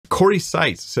Corey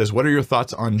Seitz says, what are your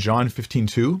thoughts on John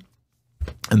 15:2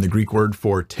 and the Greek word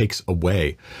for takes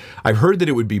away? I've heard that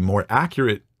it would be more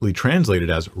accurately translated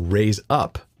as raise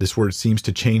up. This word seems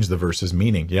to change the verse's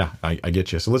meaning. Yeah, I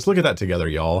get you. So let's look at that together,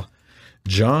 y'all.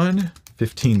 John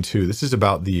 15:2. This is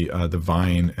about the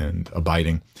vine and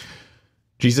abiding.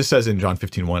 Jesus says in John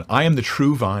 15:1, I am the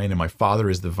true vine and my Father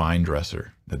is the vine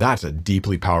dresser. Now, that's a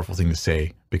deeply powerful thing to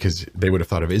say because they would have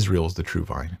thought of Israel as the true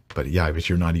vine. But yeah, but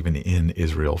you're not even in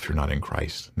Israel if you're not in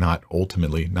Christ. Not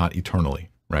ultimately, not eternally,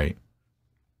 right?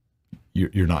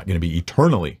 You're not going to be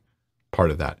eternally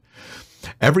part of that.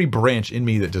 Every branch in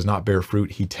me that does not bear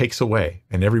fruit, he takes away.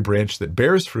 And every branch that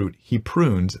bears fruit, he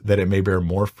prunes that it may bear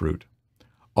more fruit.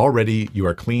 Already you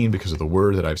are clean because of the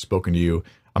word that I've spoken to you.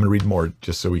 I'm going to read more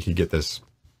just so we can get this.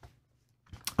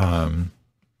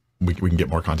 We can get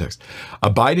more context.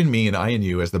 Abide in me and I in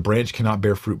you, as the branch cannot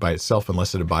bear fruit by itself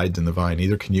unless it abides in the vine.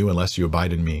 Neither can you unless you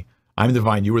abide in me. I'm the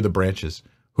vine, you are the branches.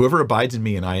 Whoever abides in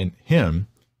me and I in him,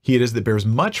 he it is that bears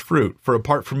much fruit, for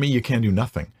apart from me you can do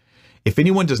nothing. If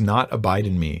anyone does not abide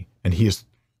in me, and he is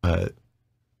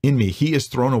in me, he is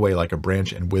thrown away like a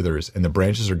branch and withers, and the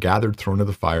branches are gathered, thrown to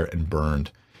the fire, and burned.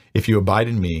 If you abide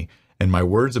in me, and my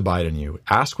words abide in you,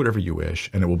 ask whatever you wish,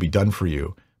 and it will be done for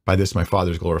you. By this my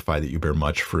Father is glorified, that you bear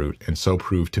much fruit, and so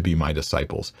prove to be my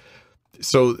disciples.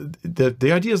 So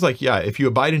the idea is like, yeah, if you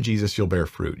abide in Jesus, you'll bear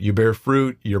fruit. You bear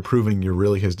fruit, you're proving you're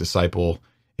really his disciple.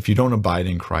 If you don't abide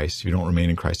in Christ, if you don't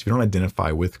remain in Christ, if you don't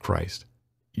identify with Christ,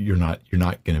 you're not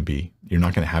going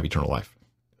to have eternal life,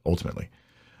 ultimately.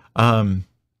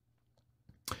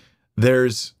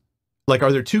 There's like,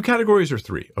 are there two categories or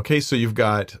three? Okay, so you've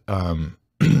got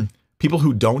people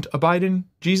who don't abide in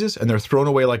Jesus, and they're thrown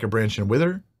away like a branch and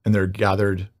wither, and they're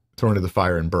gathered, thrown into the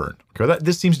fire, and burned. Okay,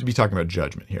 this seems to be talking about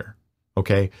judgment here.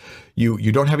 Okay,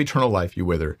 you don't have eternal life, you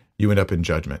wither, you end up in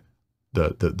judgment.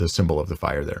 The symbol of the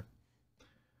fire there.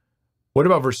 What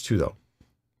about verse 2 though?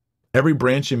 Every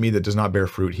branch in me that does not bear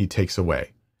fruit, he takes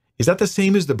away. Is that the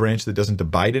same as the branch that doesn't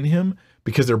abide in him?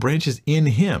 Because there are branches in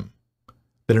him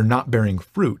that are not bearing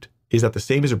fruit. Is that the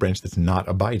same as a branch that's not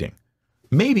abiding?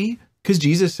 Maybe, because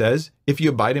Jesus says, if you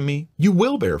abide in me, you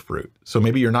will bear fruit. So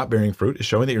maybe you're not bearing fruit is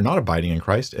showing that you're not abiding in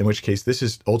Christ, in which case this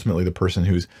is ultimately the person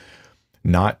who's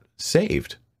not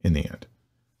saved in the end.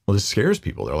 Well, this scares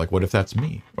people. They're like, what if that's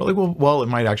me? We're like, well, it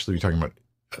might actually be talking about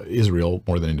Israel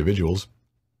more than individuals,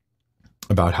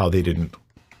 about how they didn't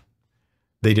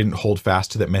hold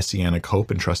fast to that messianic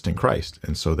hope and trust in Christ.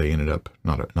 And so they ended up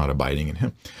not abiding in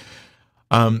him.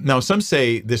 Now, some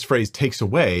say this phrase takes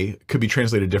away could be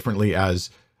translated differently as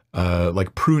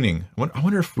like pruning. I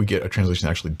wonder if we get a translation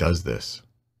that actually does this.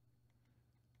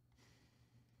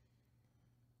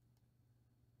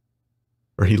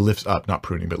 Or he lifts up, not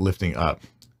pruning, but lifting up.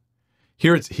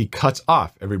 Here it's, he cuts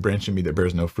off every branch in me that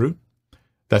bears no fruit.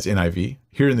 That's NIV.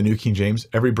 Here in the New King James,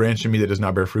 every branch in me that does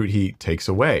not bear fruit, he takes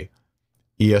away.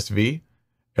 ESV,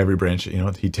 every branch,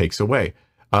 he takes away.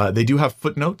 They do have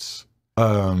footnotes.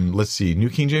 Let's see, New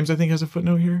King James, I think, has a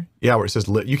footnote here. Yeah, where it says,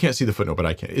 you can't see the footnote, but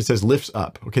I can. It says lifts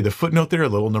up. Okay, the footnote there, a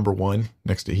little number 1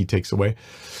 next to he takes away.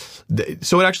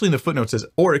 So it actually in the footnote says,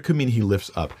 or it could mean he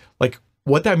lifts up. Like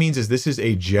what that means is this is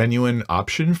a genuine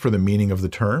option for the meaning of the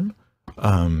term.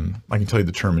 I can tell you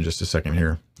the term in just a second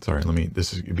here. Sorry,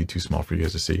 this would be too small for you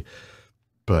guys to see,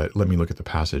 but let me look at the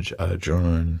passage.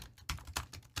 John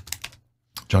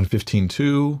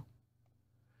 15:2.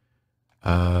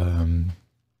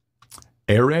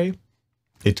 Ere,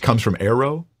 it comes from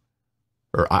arrow,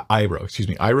 or iro, excuse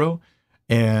me, iro,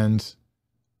 and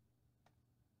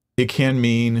it can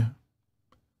mean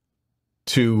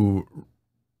to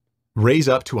raise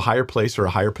up to a higher place or a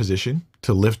higher position,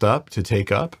 to lift up, to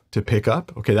take up, to pick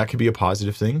up. Okay, that could be a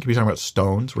positive thing. Could be talking about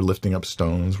stones. We're lifting up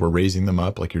stones. We're raising them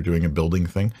up like you're doing a building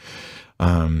thing.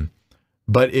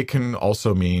 But it can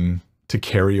also mean to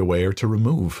carry away or to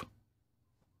remove.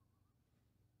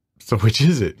 So which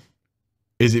is it?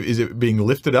 Is it being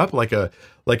lifted up like a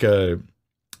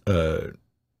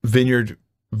vineyard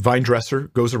vine dresser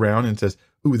goes around and says,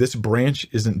 ooh, this branch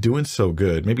isn't doing so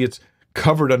good. Maybe it's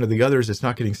covered under the others, it's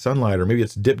not getting sunlight, or maybe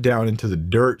it's dipped down into the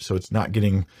dirt, so it's not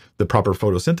getting the proper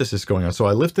photosynthesis going on. So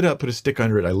I lift it up, put a stick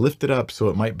under it, I lift it up so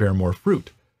it might bear more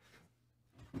fruit.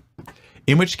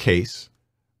 In which case,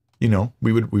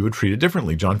 we would treat it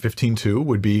differently. John 15:2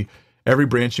 would be, every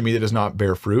branch in me that does not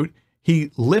bear fruit,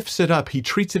 he lifts it up, he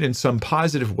treats it in some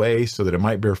positive way so that it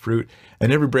might bear fruit,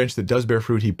 and every branch that does bear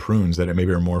fruit, he prunes that it may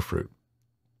bear more fruit.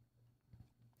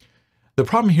 The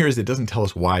problem here is it doesn't tell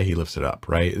us why he lifts it up,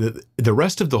 right? The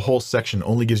rest of the whole section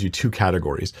only gives you two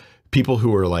categories. people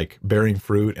who are like bearing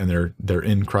fruit and they're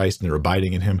in Christ and they're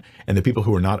abiding in him, and the people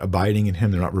who are not abiding in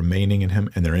him, they're not remaining in him,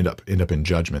 and they end up in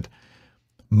judgment.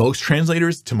 Most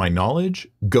translators, to my knowledge,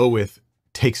 go with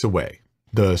takes away,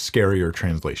 the scarier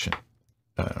translation.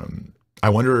 I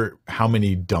wonder how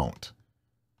many don't.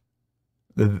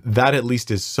 That at least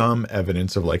is some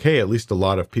evidence of like, hey, at least a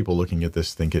lot of people looking at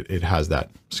this think it has that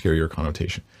scarier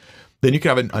connotation. Then you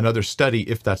could have another study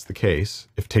if that's the case,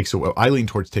 if takes away. I lean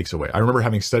towards takes away. I remember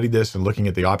having studied this and looking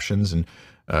at the options, and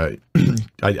I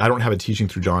don't have a teaching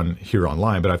through John here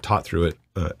online, but I've taught through it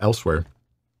elsewhere.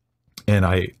 And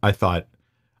I thought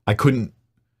I couldn't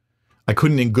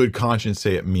in good conscience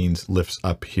say it means lifts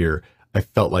up here. I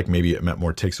felt like maybe it meant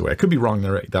more takes away. I could be wrong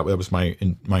there. That was my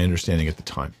understanding at the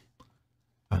time.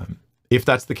 If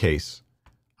that's the case,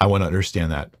 I want to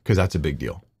understand that, because that's a big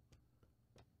deal.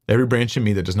 Every branch in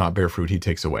me that does not bear fruit, he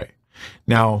takes away.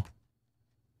 Now,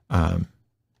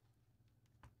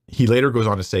 he later goes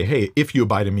on to say, hey, if you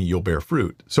abide in me, you'll bear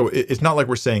fruit. So it's not like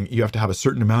we're saying you have to have a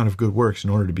certain amount of good works in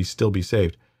order to still be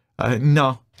saved.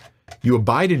 No, you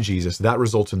abide in Jesus, that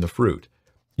results in the fruit.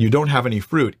 You don't have any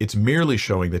fruit, it's merely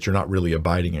showing that you're not really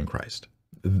abiding in Christ.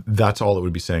 That's all it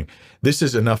would be saying. This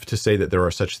is enough to say that there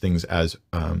are such things as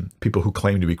people who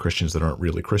claim to be Christians that aren't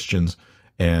really Christians,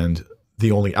 and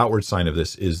the only outward sign of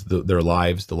this is their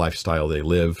lives, the lifestyle they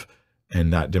live,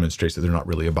 and that demonstrates that they're not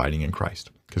really abiding in Christ,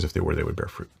 because if they were, they would bear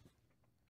fruit.